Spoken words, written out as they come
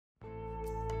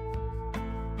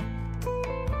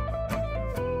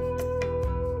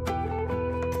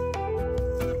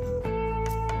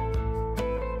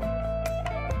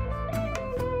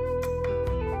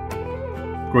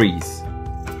Greece,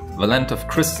 the land of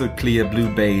crystal clear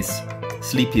blue bays,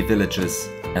 sleepy villages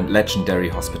and legendary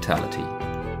hospitality.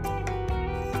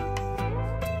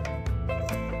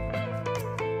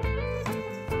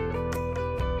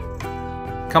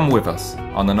 Come with us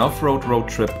on an off-road road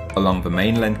trip along the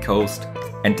mainland coast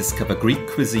and discover Greek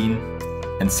cuisine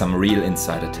and some real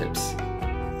insider tips.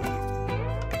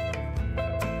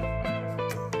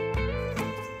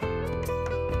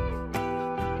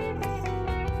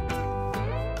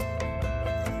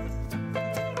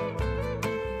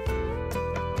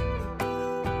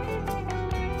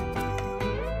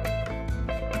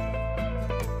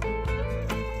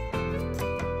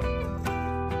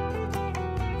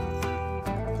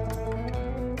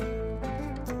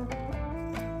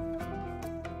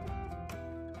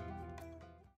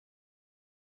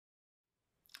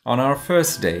 On our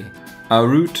first day, our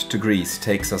route to Greece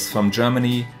takes us from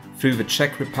Germany through the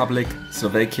Czech Republic,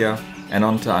 Slovakia and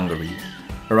on to Hungary.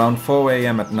 Around 4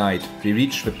 AM at night we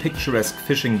reach the picturesque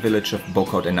fishing village of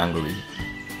Bokod in Hungary.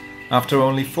 After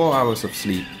only 4 hours of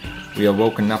sleep, we are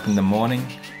woken up in the morning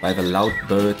by the loud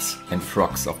birds and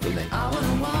frogs of the lake.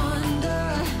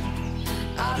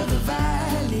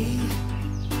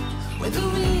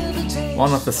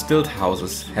 One of the stilt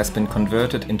houses has been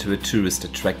converted into a tourist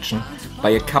attraction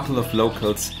by a couple of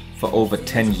locals for over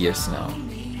 10 years now.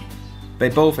 They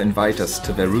both invite us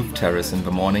to their roof terrace in the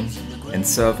morning and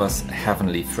serve us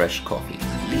heavenly fresh coffee.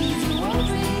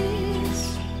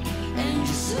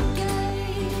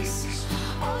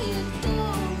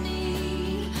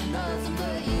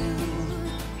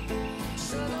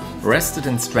 Rested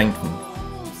and strengthened,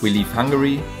 we leave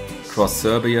Hungary, cross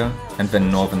Serbia and then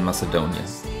northern Macedonia.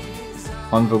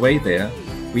 On the way there,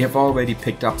 we have already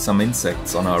picked up some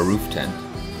insects on our roof tent.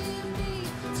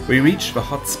 We reach the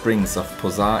hot springs of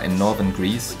Pozar in northern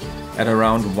Greece at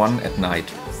around 1 at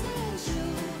night.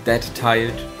 Dead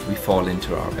tired, we fall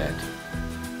into our bed.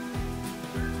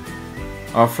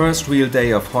 Our first real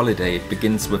day of holiday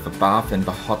begins with a bath in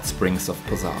the hot springs of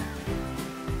Pozar.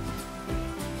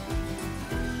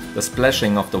 The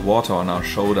splashing of the water on our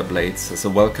shoulder blades is a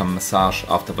welcome massage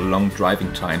after the long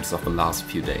driving times of the last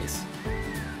few days.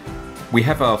 We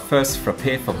have our first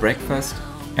frappe for breakfast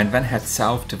and then head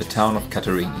south to the town of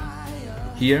Katerini.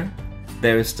 Here,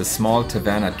 there is the small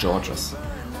taverna Georgios,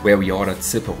 where we ordered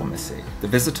Tsipouro messe. The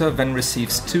visitor then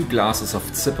receives 2 glasses of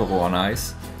Tsipouro on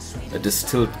ice, a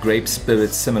distilled grape spirit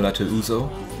similar to ouzo,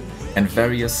 and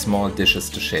various small dishes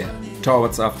to share.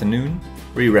 Towards afternoon,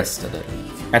 we rest a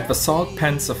little. At the salt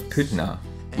pans of Pydna,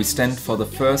 we stand for the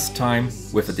first time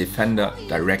with a Defender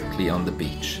directly on the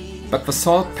beach. But the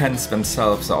salt pans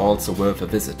themselves are also worth a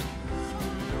visit.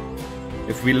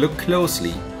 If we look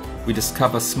closely, we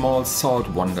discover small salt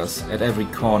wonders at every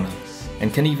corner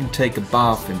and can even take a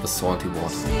bath in the salty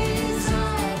water.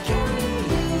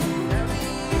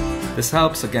 This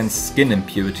helps against skin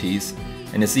impurities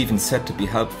and is even said to be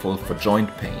helpful for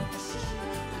joint pain.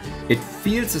 It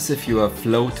feels as if you are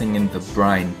floating in the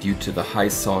brine due to the high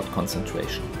salt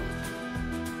concentration.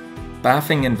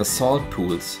 Bathing in the salt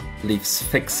pools leaves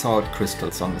thick salt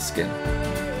crystals on the skin.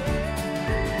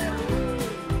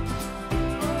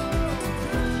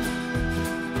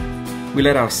 We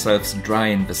let ourselves dry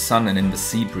in the sun and in the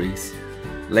sea breeze,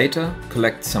 later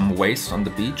collect some waste on the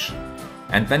beach,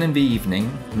 and then in the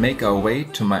evening make our way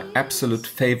to my absolute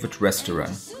favorite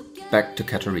restaurant, back to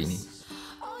Katerini.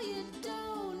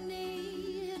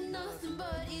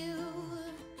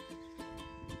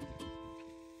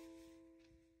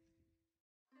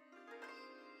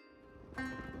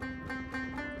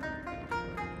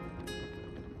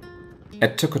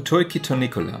 At Tokotoiki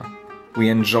Tonikola, we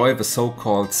enjoy the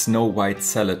so-called snow-white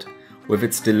salad with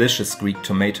its delicious Greek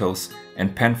tomatoes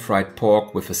and pan-fried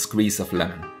pork with a squeeze of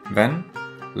lemon. Then,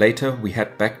 later we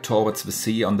head back towards the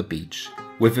sea on the beach.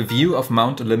 With a view of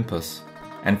Mount Olympus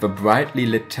and the brightly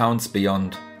lit towns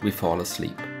beyond, we fall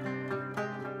asleep.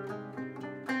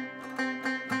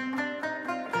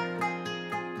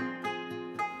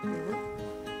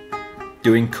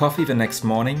 During coffee the next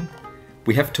morning,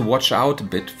 we have to watch out a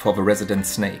bit for the resident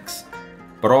snakes,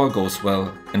 but all goes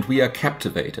well and we are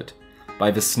captivated by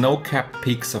the snow-capped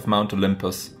peaks of Mount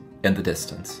Olympus in the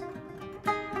distance.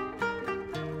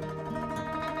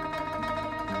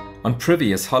 On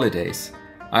previous holidays,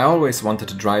 I always wanted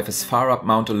to drive as far up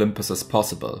Mount Olympus as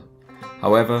possible.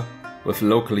 However, with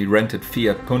locally rented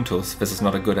Fiat Puntos, this is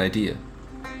not a good idea.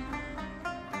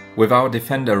 With our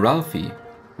Defender Ralphie,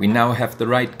 we now have the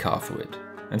right car for it,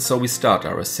 and so we start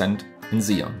our ascent in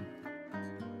Zion.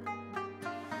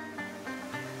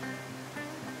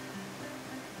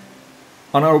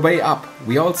 On our way up,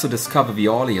 we also discover the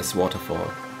Orlius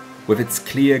waterfall, with its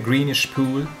clear greenish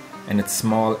pool and its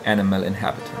small animal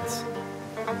inhabitants.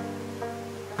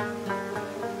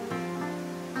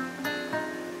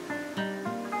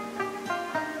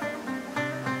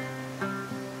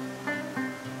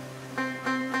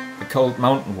 The cold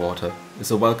mountain water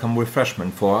is a welcome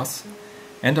refreshment for us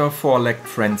and our four-legged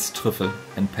friends Trüffel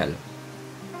and Pell.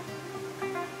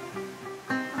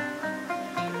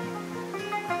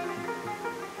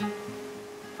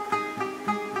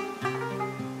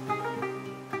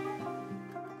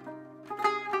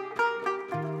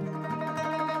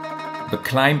 The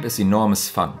climb is enormous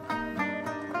fun.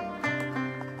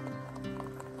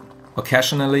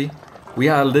 Occasionally, we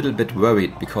are a little bit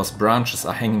worried because branches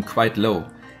are hanging quite low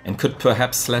and could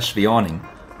perhaps slash the awning,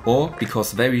 or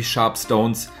because very sharp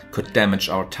stones could damage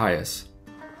our tires,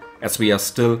 as we are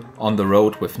still on the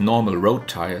road with normal road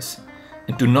tires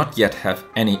and do not yet have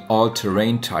any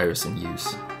all-terrain tires in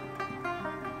use.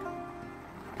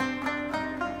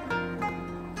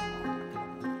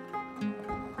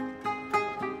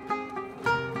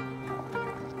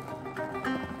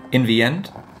 In the end,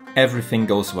 everything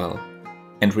goes well,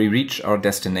 and we reach our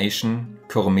destination,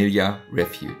 Koronisia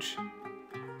Refuge.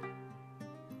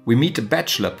 We meet a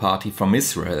bachelor party from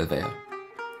Israel there.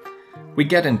 We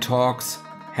get in talks,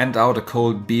 hand out a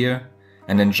cold beer,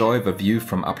 and enjoy the view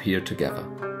from up here together.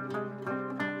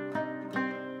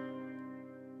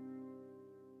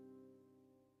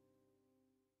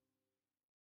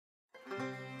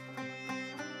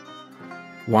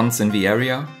 Once in the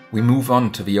area, we move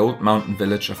on to the old mountain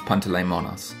village of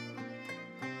Panteleimonas.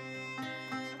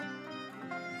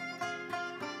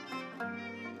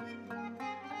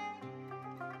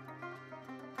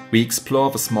 We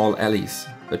explore the small alleys,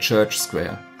 the church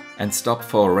square, and stop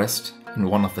for a rest in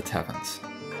one of the taverns.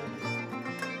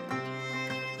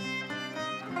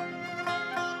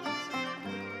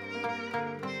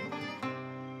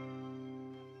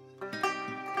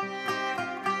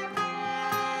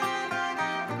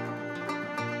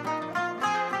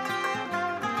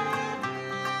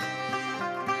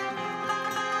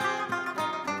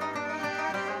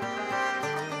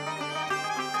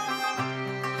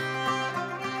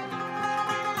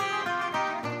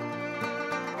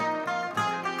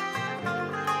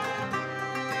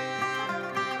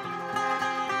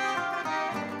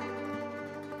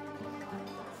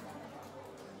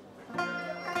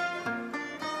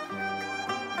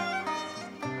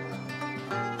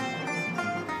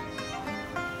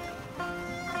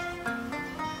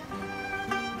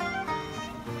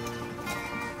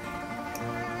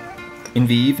 In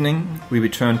the evening, we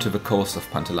return to the coast of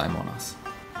Panteleimonas,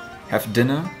 have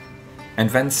dinner, and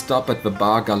then stop at the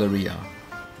bar Gallaria.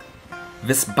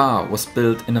 This bar was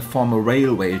built in a former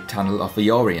railway tunnel of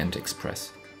the Orient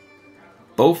Express.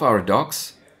 Both our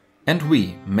dogs and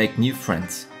we make new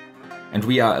friends, and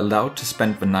we are allowed to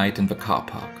spend the night in the car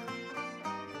park.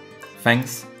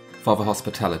 Thanks for the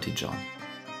hospitality, John.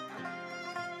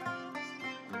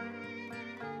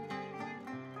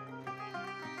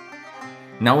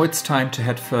 Now it's time to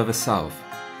head further south.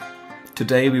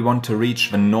 Today we want to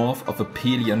reach the north of the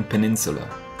Pelion peninsula.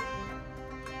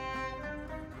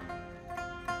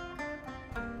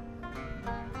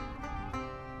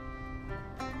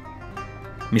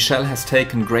 Michel has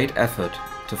taken great effort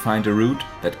to find a route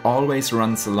that always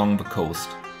runs along the coast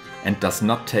and does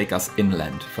not take us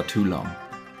inland for too long.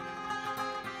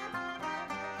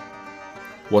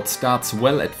 What starts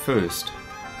well at first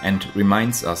and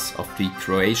reminds us of the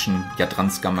Croatian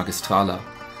Jadranska Magistrala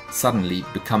suddenly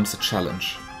becomes a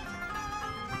challenge.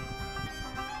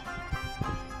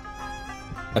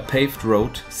 A paved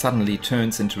road suddenly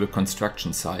turns into a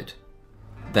construction site,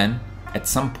 then at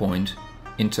some point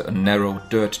into a narrow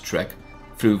dirt track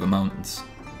through the mountains.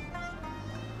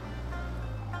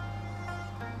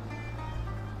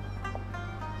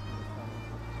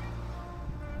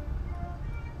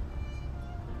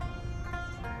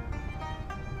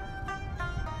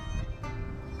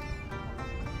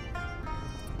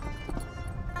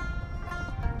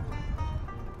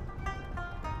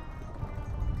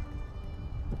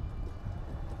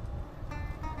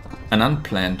 An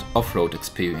unplanned off-road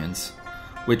experience,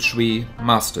 which we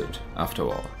mastered after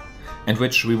all, and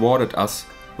which rewarded us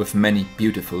with many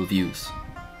beautiful views.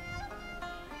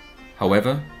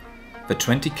 However, the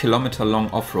 20-kilometer-long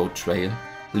off-road trail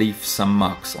leaves some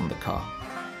marks on the car.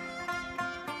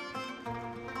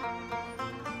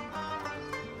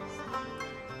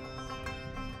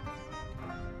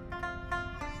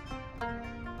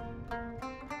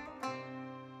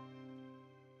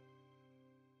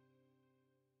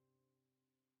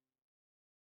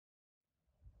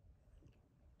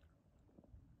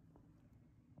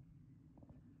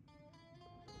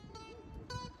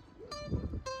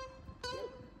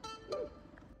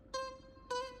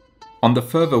 On the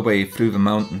further way through the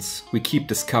mountains, we keep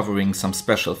discovering some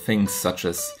special things such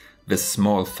as this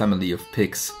small family of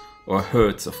pigs or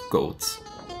herds of goats.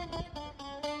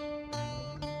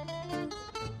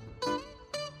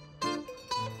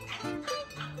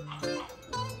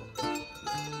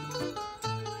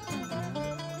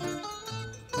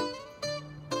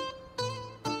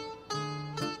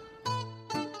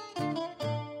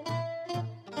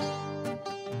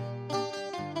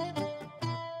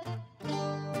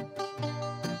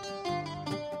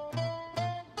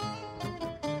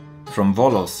 From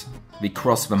Volos, we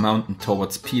cross the mountain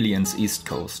towards Pelion's east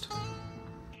coast.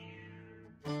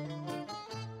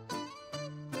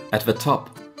 At the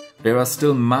top, there are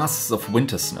still masses of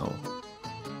winter snow.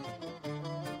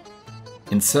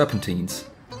 In serpentines,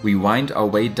 we wind our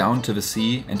way down to the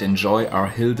sea and enjoy our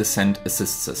hill descent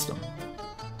assist system.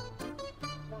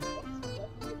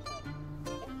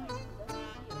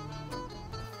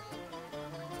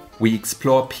 We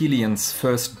explore Pelion's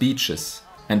first beaches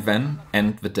and then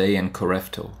end the day in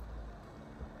Chorefto.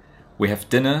 We have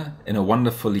dinner in a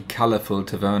wonderfully colorful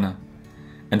taverna,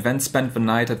 and then spend the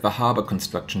night at the harbor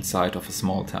construction site of a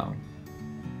small town.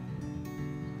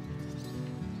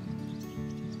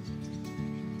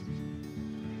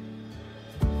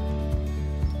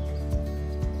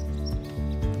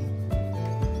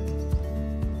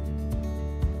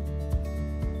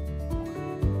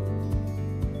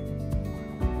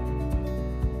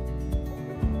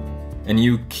 A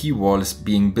new quay wall is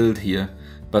being built here,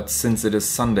 but since it is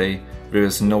Sunday, there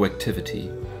is no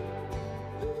activity.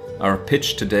 Our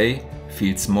pitch today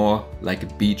feels more like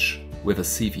a beach with a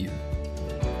sea view.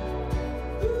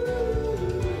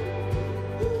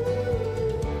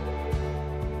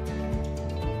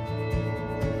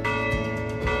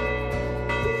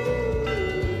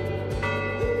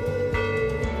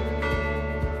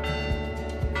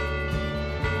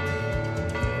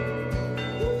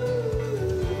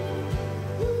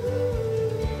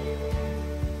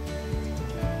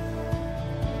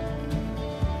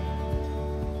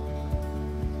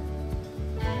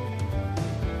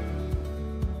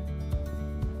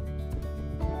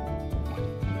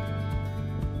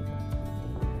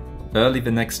 Early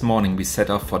the next morning we set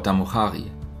off for Damouchari.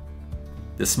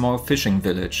 The small fishing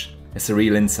village is a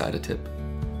real insider tip.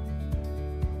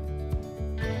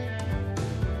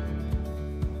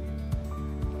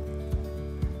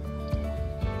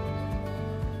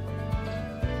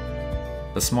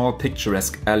 The small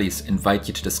picturesque alleys invite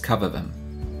you to discover them.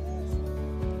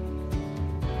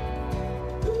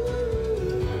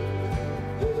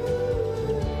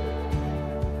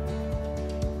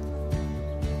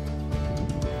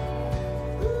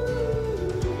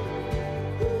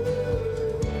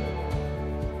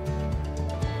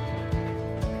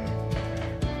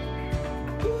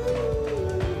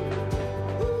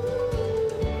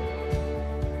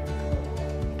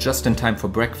 Just in time for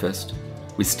breakfast,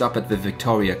 we stop at the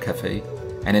Victoria Cafe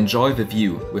and enjoy the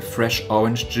view with fresh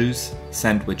orange juice,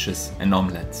 sandwiches and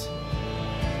omelettes.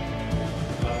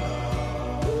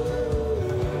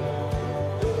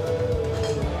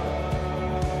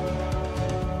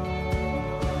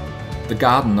 The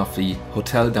garden of the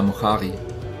Hotel Damouchari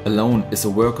alone is a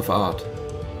work of art,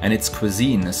 and its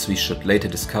cuisine, as we should later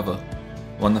discover,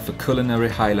 one of the culinary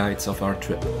highlights of our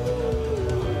trip.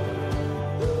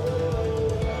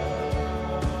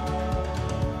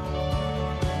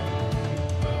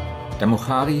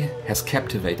 Damouchari has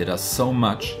captivated us so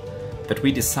much that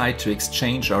we decide to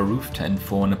exchange our roof tent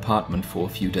for an apartment for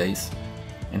a few days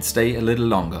and stay a little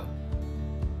longer.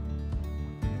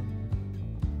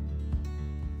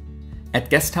 At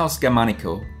Guesthouse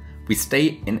Germanico, we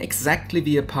stay in exactly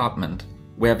the apartment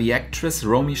where the actress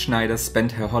Romy Schneider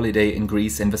spent her holiday in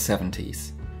Greece in the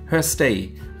 70s. Her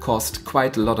stay caused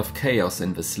quite a lot of chaos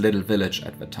in this little village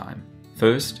at the time.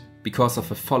 First, because of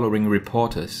the following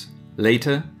reporters.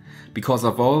 Later, because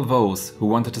of all those who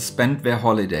wanted to spend their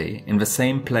holiday in the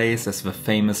same place as the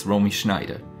famous Romy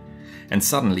Schneider. And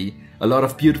suddenly, a lot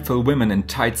of beautiful women in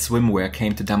tight swimwear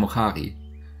came to Damouchari,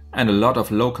 and a lot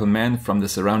of local men from the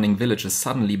surrounding villages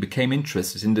suddenly became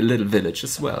interested in the little village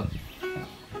as well.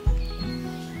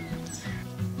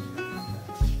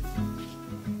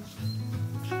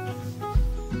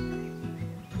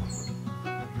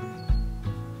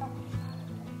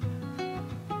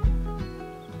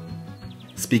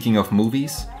 Speaking of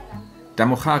movies,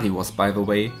 Damouchari was, by the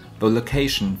way, the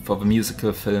location for the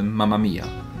musical film Mamma Mia.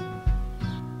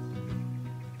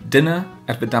 Dinner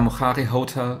at the Damouchari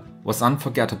Hotel was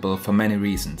unforgettable for many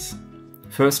reasons.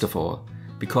 First of all,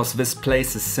 because this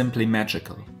place is simply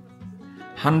magical.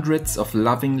 Hundreds of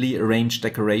lovingly arranged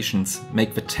decorations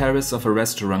make the terrace of a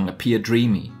restaurant appear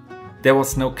dreamy, There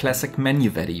was no classic menu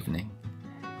that evening,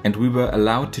 and we were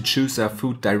allowed to choose our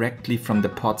food directly from the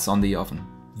pots on the oven.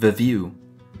 The view,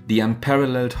 the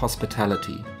unparalleled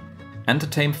hospitality, and the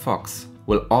tame fox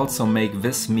will also make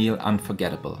this meal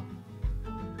unforgettable.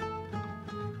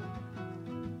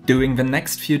 During the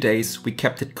next few days we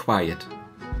kept it quiet.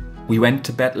 We went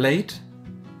to bed late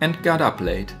and got up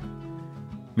late.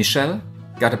 Michelle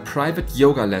got a private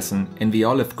yoga lesson in the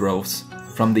olive groves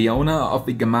from the owner of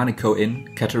the Germanico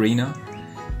Inn, Katerini,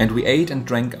 and we ate and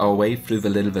drank our way through the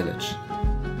little village.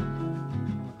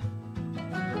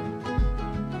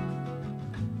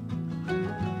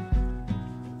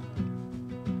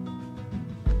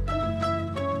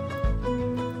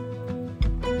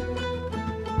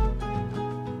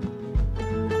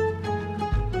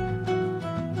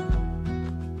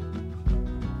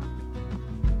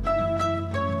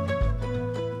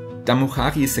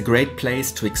 Damouchari is a great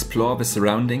place to explore the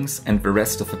surroundings and the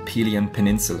rest of the Pelion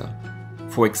peninsula.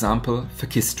 For example,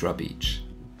 Fakistra Beach.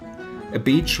 A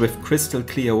beach with crystal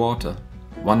clear water,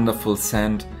 wonderful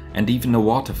sand and even a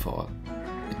waterfall.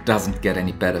 It doesn't get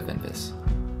any better than this.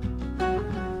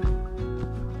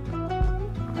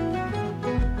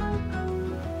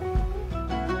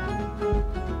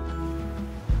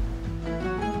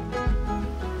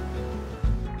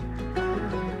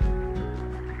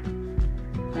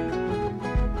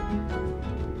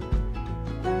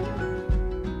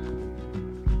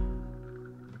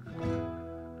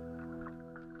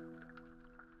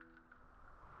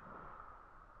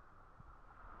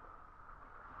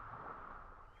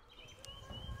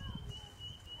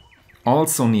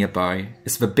 Also nearby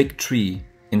is the big tree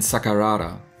in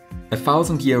Sakarara, a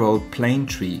 1,000-year-old plane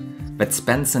tree that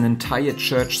spans an entire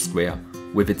church square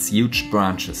with its huge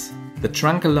branches. The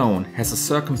trunk alone has a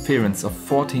circumference of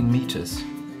 14 meters.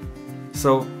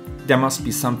 So there must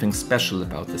be something special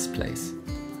about this place.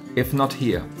 If not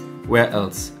here, where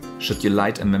else should you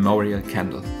light a memorial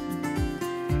candle?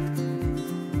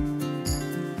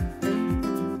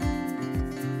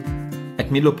 At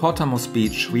Milopotamos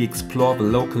Beach we explore the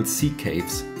local sea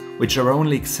caves, which are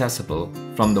only accessible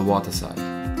from the waterside.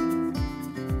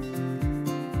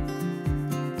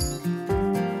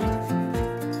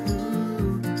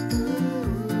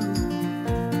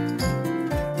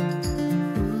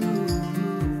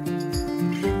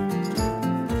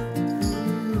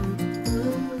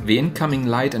 The incoming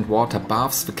light and water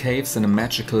bathes the caves in a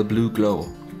magical blue glow.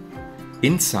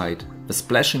 Inside, the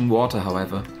splashing water,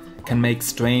 however, can make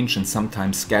strange and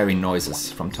sometimes scary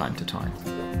noises from time to time.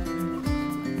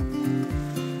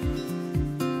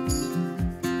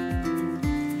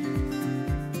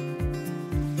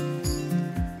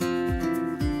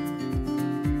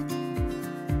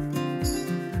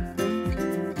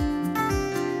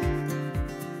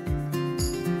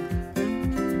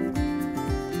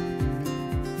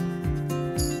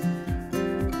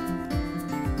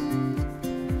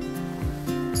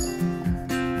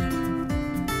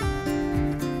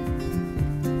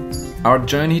 Our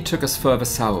journey took us further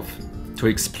south to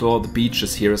explore the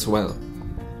beaches here as well.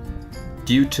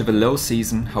 Due to the low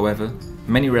season, however,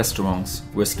 many restaurants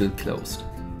were still closed.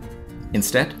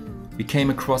 Instead, we came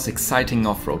across exciting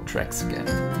off-road tracks again.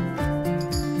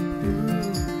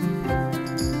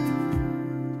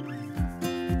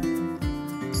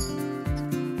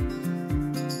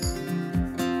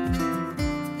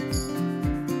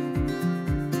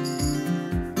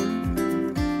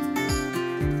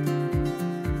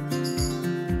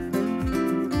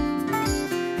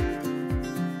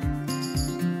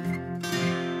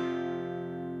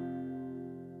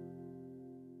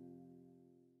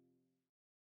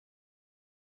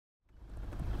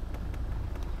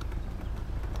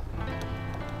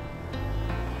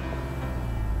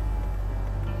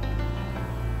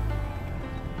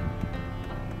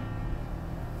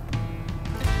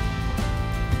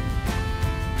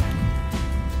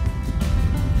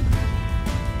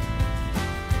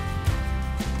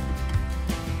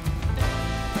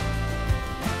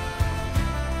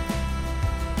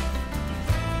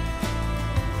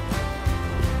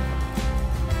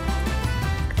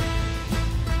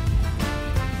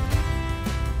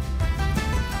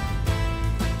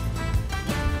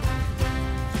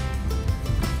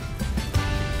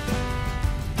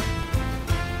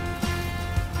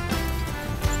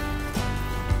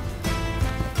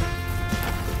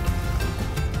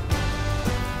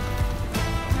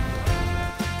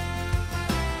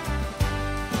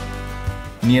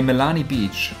 Near Melani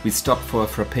Beach, we stopped for a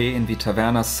frappe in the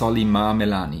Taverna Soli Mar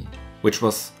Melani, which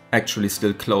was actually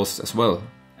still closed as well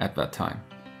at that time.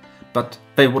 But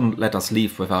they wouldn't let us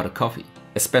leave without a coffee,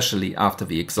 especially after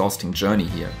the exhausting journey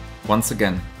here. Once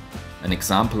again, an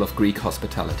example of Greek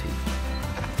hospitality.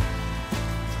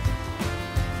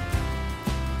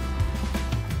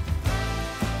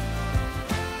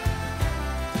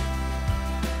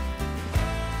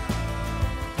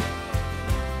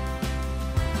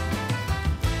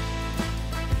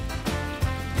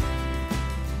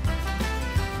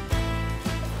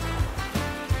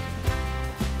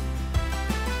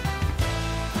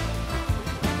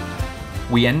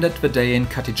 We ended the day in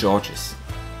Katigioris.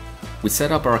 We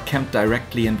set up our camp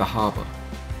directly in the harbour,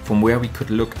 from where we could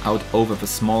look out over the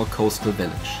small coastal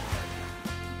village.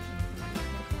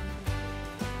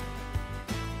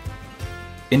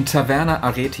 In Taverna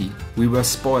Areti we were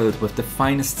spoiled with the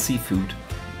finest seafood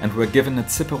and were given a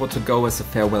Zippero to go as a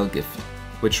farewell gift,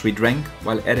 which we drank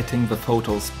while editing the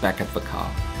photos back at the car.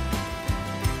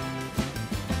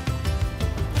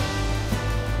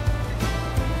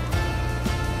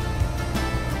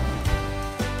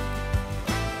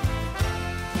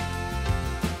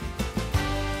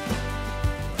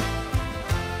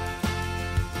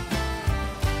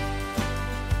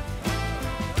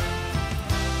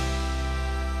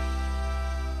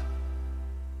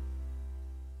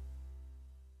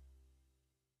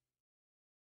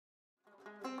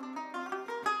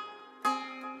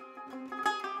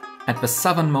 At the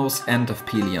southernmost end of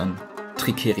Pelion,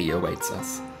 Trikeri awaits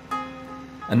us.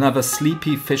 Another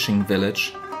sleepy fishing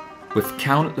village with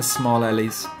countless small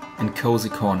alleys and cozy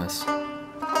corners.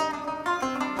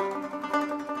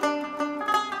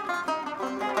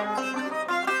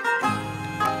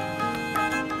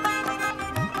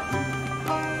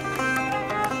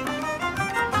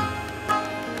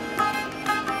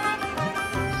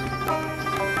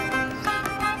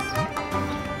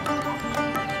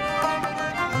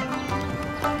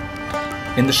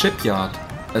 In the shipyard,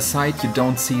 a sight you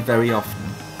don't see very often.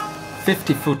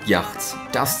 50-foot yachts,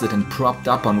 dusted and propped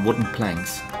up on wooden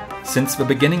planks. Since the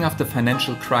beginning of the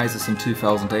financial crisis in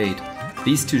 2008,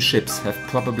 these two ships have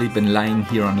probably been lying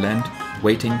here on land,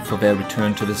 waiting for their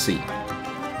return to the sea.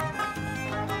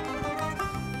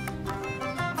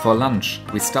 For lunch,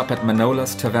 we stop at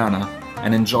Manola's Taverna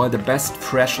and enjoy the best,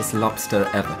 freshest lobster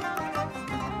ever.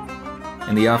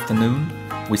 In the afternoon,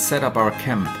 we set up our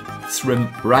camp, swim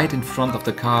right in front of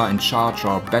the car and charge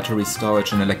our battery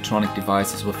storage and electronic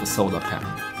devices with a solar panel.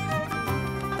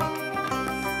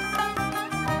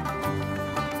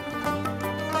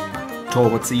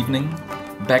 Towards evening,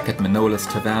 back at Manola's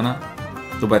Taverna,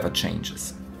 the weather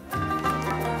changes.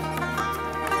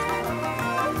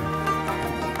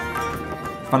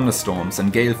 Thunderstorms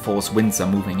and gale force winds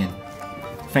are moving in.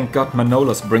 Thank God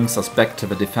Manolos brings us back to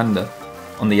the Defender,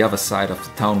 on the other side of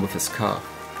the town with his car.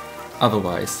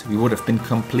 Otherwise, we would have been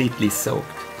completely soaked.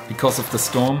 Because of the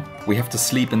storm, we have to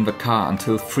sleep in the car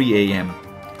until 3 AM.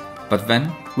 But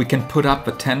then, we can put up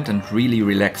the tent and really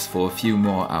relax for a few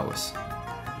more hours.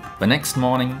 The next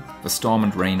morning, the storm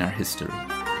and rain are history.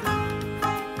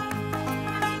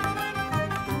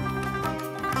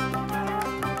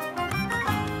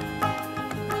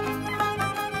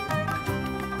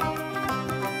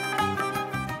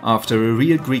 After a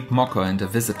real Greek mocha and a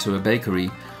visit to a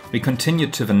bakery, we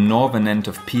continued to the northern end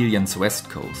of Pelion's west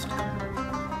coast.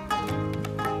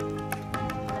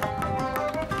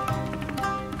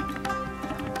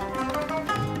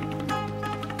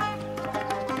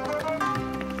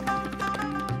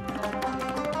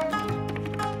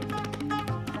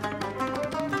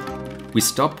 We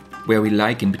stop where we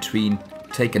like in between,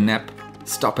 take a nap,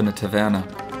 stop in a taverna.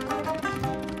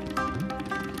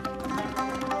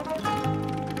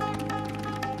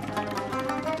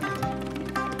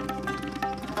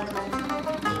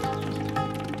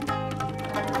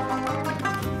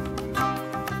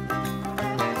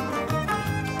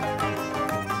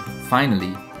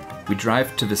 Finally, we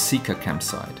drive to the Sikia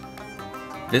campsite.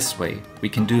 This way, we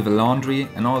can do the laundry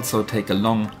and also take a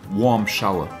long, warm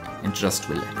shower and just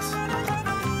relax.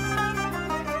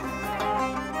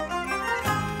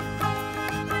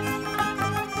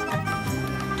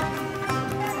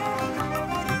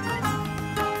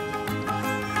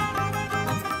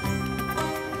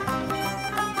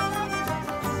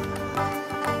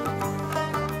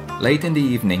 Late in the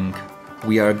evening,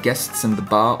 we are guests in the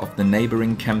bar of the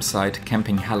neighboring campsite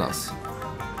Camping Hellas.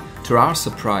 To our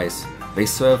surprise, they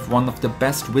serve one of the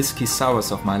best whiskey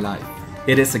sours of my life.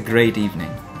 It is a great evening,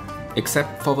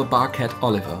 except for the barcat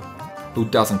Oliver, who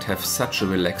doesn't have such a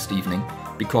relaxed evening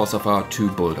because of our two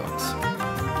bulldogs.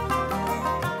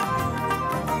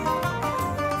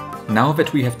 Now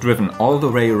that we have driven all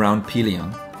the way around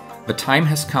Pelion, the time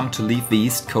has come to leave the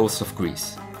east coast of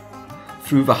Greece.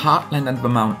 Through the heartland and the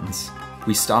mountains,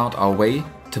 we start our way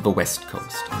to the west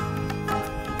coast.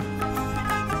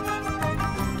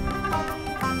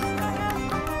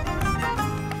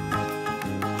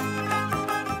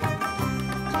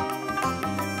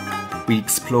 We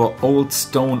explore old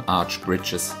stone arch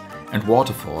bridges and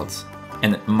waterfalls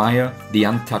and admire the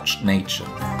untouched nature.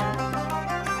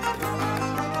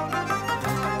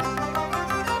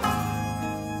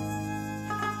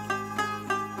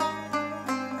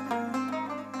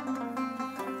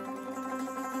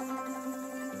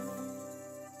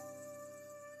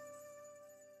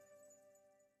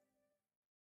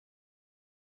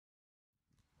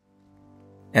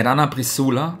 At Anna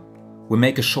Brisula, we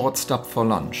make a short stop for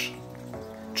lunch.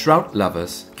 Trout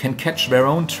lovers can catch their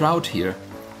own trout here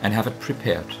and have it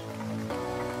prepared.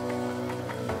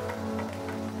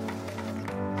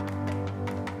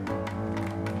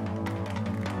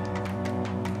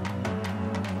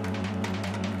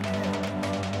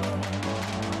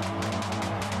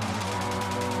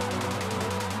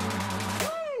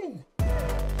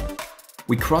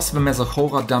 We cross the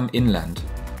Mesochora Dam inland,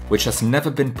 which has never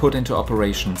been put into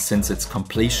operation since its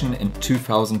completion in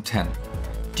 2010,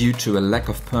 due to a lack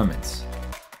of permits.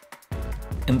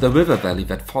 In the river valley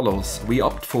that follows, we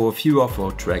opt for a few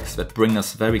off-road tracks that bring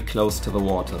us very close to the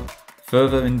water.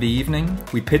 Further in the evening,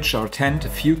 we pitch our tent a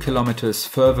few kilometers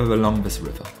further along this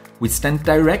river. We stand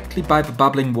directly by the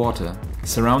bubbling water,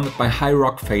 surrounded by high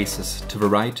rock faces to the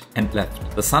right and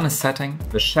left. The sun is setting,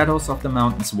 the shadows of the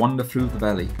mountains wander through the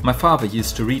valley. My father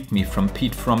used to read me from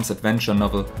Pete Fromm's adventure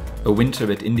novel, A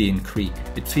Winter at Indian Creek.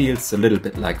 It feels a little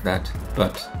bit like that,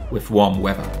 but with warm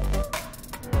weather.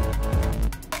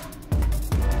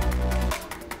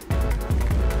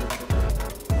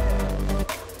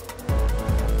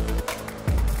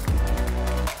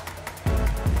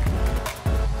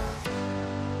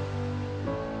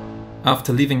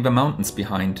 After leaving the mountains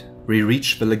behind, we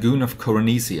reach the lagoon of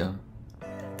Koronisia.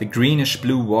 The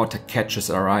greenish-blue water catches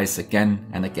our eyes again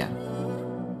and again.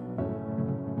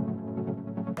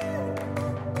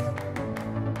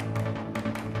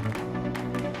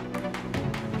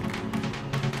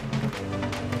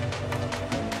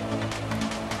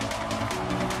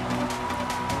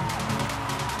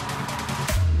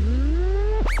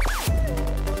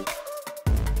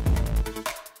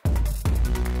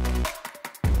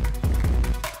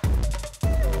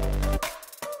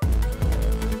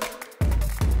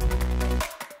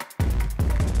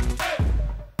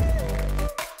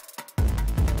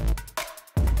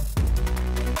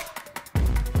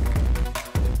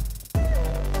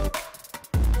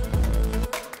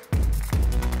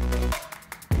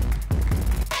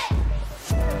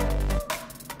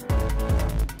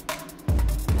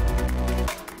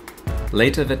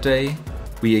 Later that day,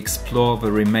 we explore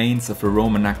the remains of a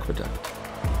Roman aqueduct.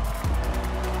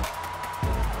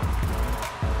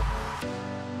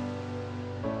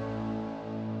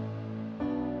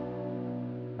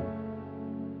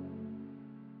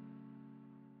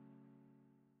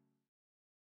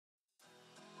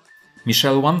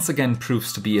 Michel once again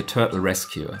proves to be a turtle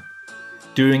rescuer.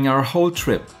 During our whole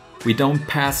trip, we don't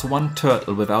pass one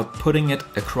turtle without putting it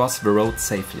across the road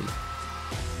safely.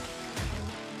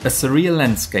 A surreal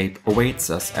landscape awaits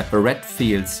us at the red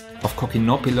fields of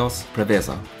Kokkinopilos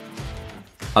Preveza.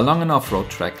 Along an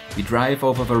off-road track, we drive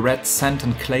over the red sand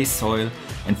and clay soil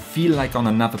and feel like on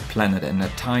another planet, and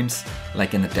at times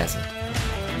like in a desert.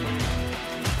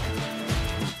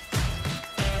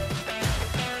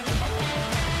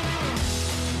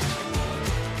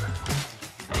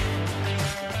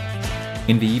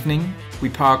 In the evening, we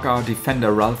park our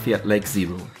Defender Ralphie at Lake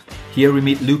Zirou. Here we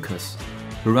meet Lucas,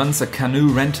 who runs a canoe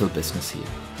rental business here.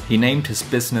 He named his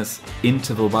business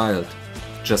Into the Wild,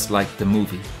 just like the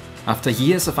movie. After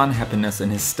years of unhappiness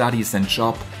in his studies and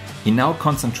job, he now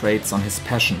concentrates on his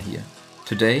passion here.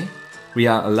 Today, we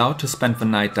are allowed to spend the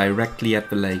night directly at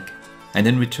the lake, and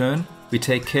in return, we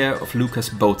take care of Lucas'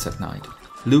 boats at night.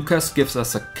 Lucas gives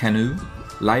us a canoe,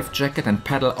 life jacket and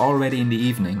paddle already in the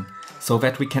evening, so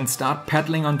that we can start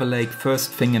paddling on the lake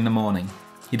first thing in the morning.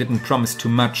 He didn't promise too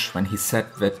much when he said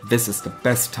that this is the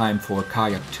best time for a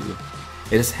kayak tour.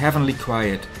 It is heavenly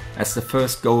quiet as the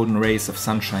first golden rays of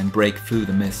sunshine break through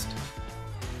the mist.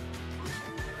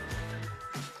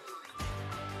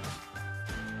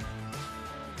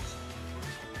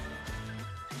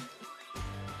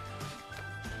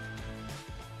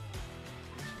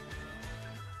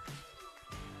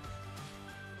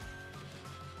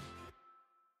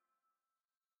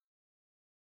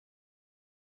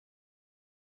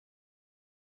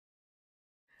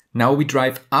 Now we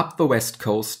drive up the west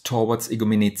coast towards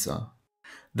Igoumenitsa.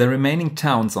 The remaining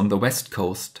towns on the west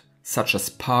coast, such as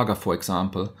Paga for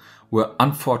example, were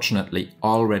unfortunately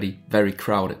already very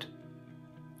crowded.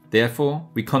 Therefore,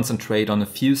 we concentrate on a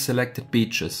few selected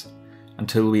beaches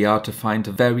until we are to find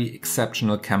a very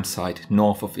exceptional campsite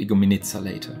north of Igoumenitsa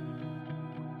later.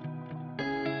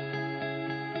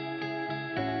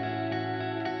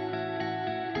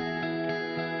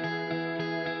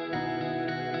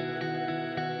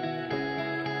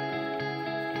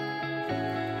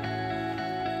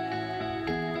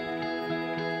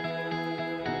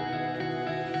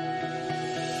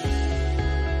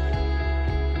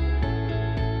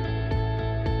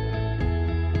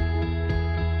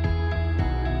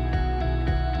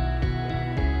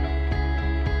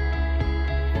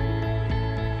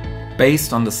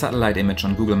 Based on the satellite image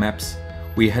on Google Maps,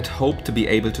 we had hoped to be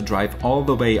able to drive all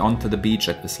the way onto the beach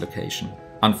at this location.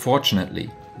 Unfortunately,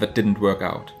 that didn't work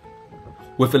out.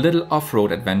 With a little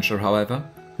off-road adventure, however,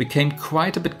 we came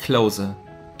quite a bit closer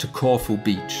to Corfu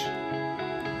Beach.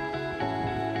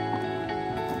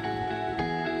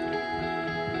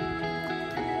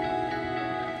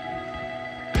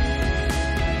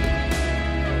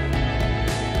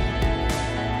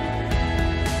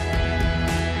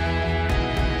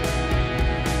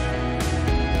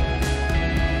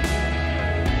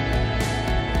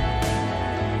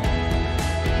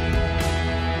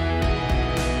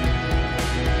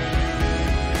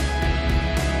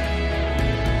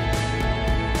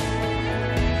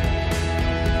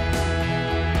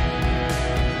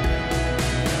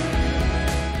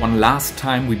 One last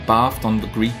time we bathed on the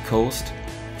Greek coast,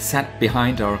 sat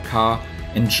behind our car,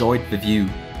 enjoyed the view,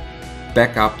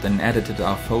 backupped and edited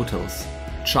our photos,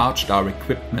 charged our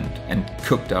equipment and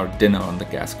cooked our dinner on the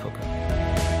gas cooker.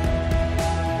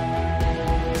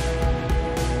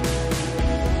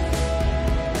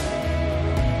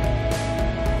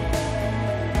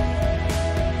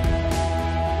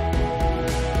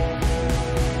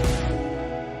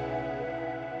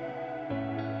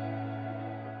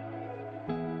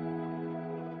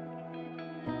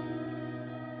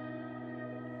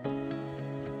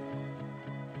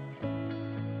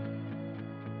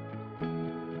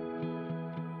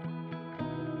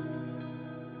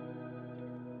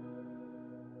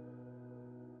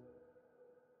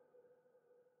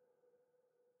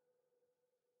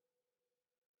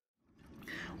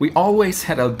 We always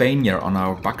had Albania on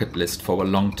our bucket list for a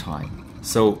long time,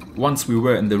 so once we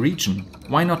were in the region,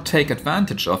 why not take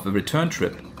advantage of a return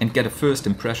trip and get a first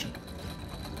impression?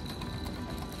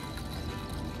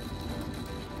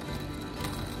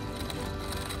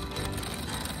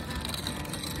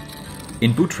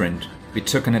 In Butrint, we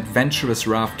took an adventurous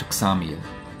raft to Xamil.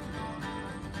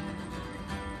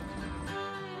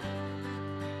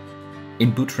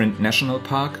 In Butrint National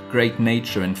Park, great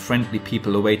nature and friendly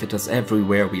people awaited us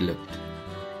everywhere we looked.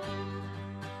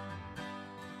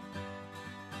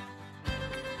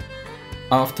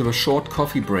 After a short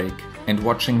coffee break and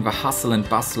watching the hustle and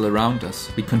bustle around us,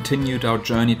 we continued our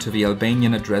journey to the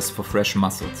Albanian address for fresh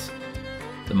mussels,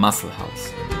 the Mussel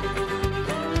House.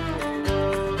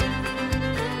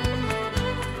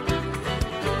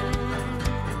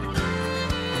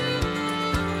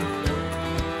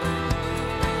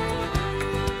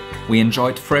 We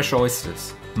enjoyed fresh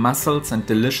oysters, mussels and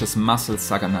delicious mussel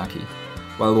saganaki,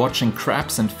 while watching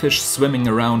crabs and fish swimming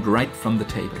around right from the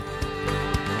table.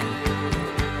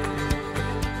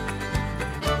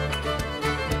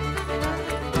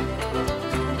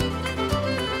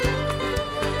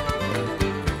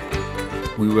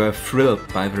 We were thrilled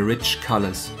by the rich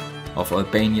colors of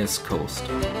Albania's coast.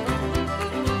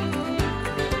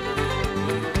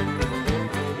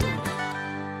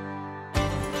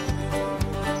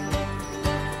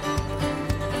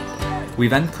 We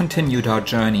then continued our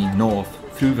journey north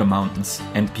through the mountains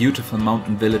and beautiful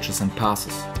mountain villages and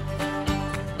passes.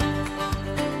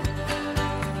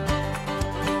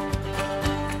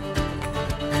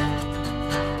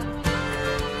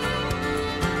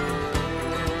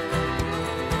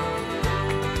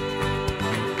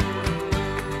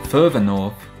 Further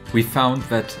north, we found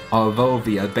that although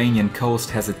the Albanian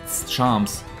coast has its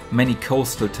charms, many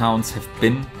coastal towns have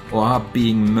been or are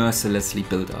being mercilessly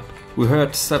built up. We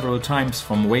heard several times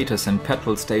from waiters and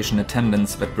petrol station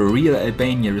attendants that the real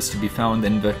Albania is to be found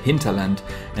in the hinterland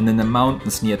and in the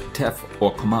mountains near Tef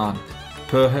or Koman.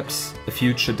 Perhaps a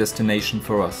future destination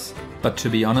for us. But to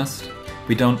be honest,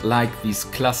 we don't like these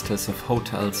clusters of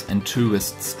hotels and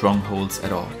tourist strongholds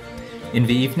at all. In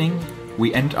the evening,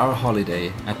 we end our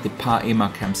holiday at the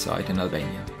Pylon campsite in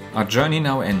Albania. Our journey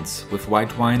now ends with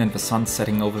white wine and the sun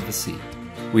setting over the sea.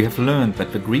 We have learned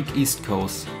that the Greek east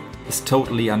coast is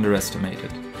totally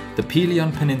underestimated. The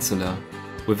Pelion Peninsula,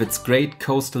 with its great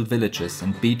coastal villages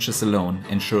and beaches alone,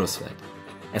 ensures that.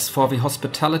 As for the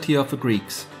hospitality of the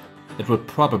Greeks, it will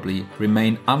probably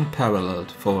remain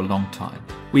unparalleled for a long time.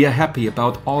 We are happy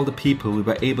about all the people we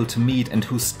were able to meet and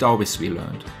whose stories we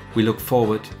learned. We look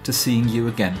forward to seeing you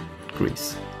again,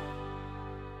 Greece.